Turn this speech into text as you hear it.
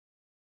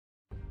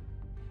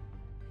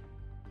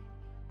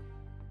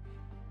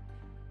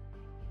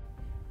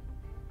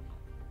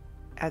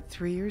At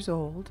 3 years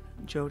old,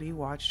 Jody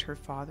watched her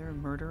father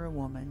murder a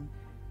woman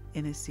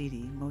in a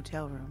seedy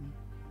motel room.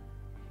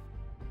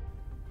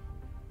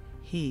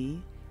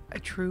 He, a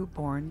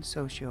true-born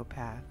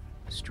sociopath,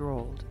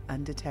 strolled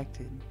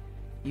undetected,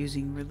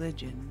 using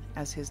religion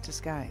as his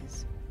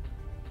disguise.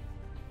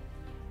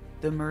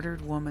 The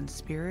murdered woman's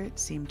spirit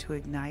seemed to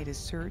ignite a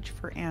search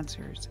for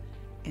answers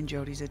in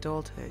Jody's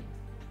adulthood.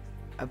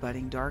 A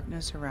budding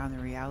darkness around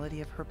the reality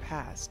of her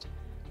past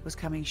was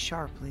coming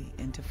sharply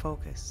into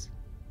focus.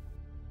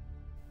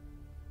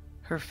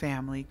 Her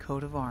family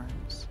coat of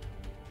arms: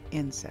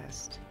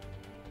 incest.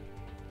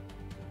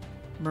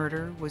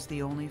 Murder was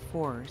the only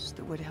force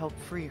that would help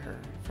free her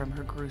from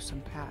her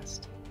gruesome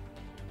past.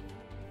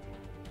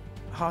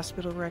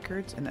 Hospital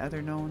records and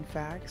other known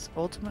facts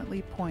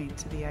ultimately point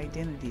to the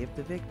identity of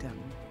the victim,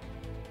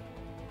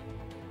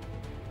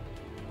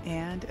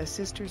 and a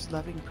sister's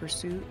loving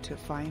pursuit to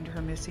find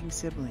her missing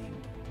sibling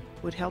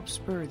would help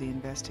spur the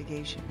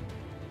investigation.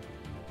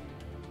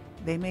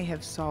 They may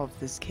have solved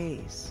this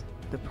case.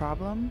 The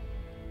problem?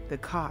 The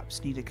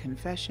cops need a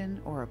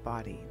confession or a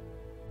body.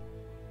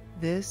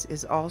 This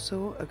is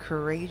also a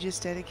courageous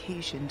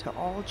dedication to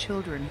all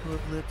children who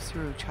have lived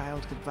through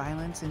childhood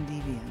violence and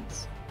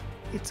deviance.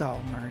 It's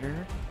all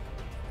murder.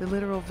 The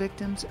literal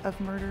victims of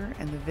murder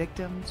and the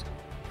victims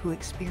who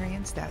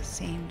experience that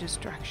same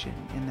destruction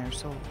in their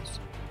souls.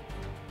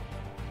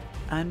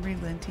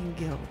 Unrelenting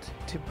guilt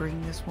to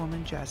bring this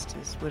woman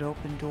justice would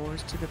open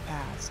doors to the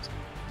past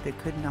that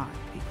could not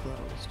be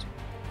closed.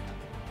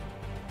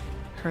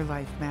 Her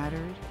life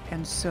mattered,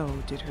 and so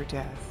did her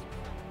death.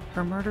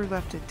 Her murder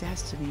left a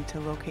destiny to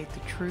locate the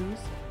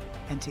truth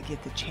and to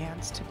get the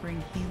chance to bring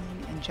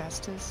healing and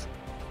justice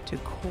to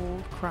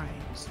cold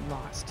crimes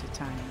lost to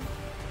time.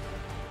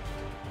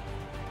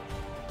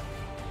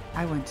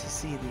 I went to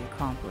see the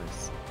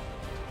accomplice.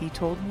 He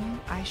told me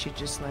I should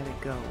just let it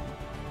go.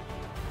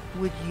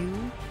 Would you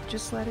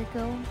just let it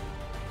go?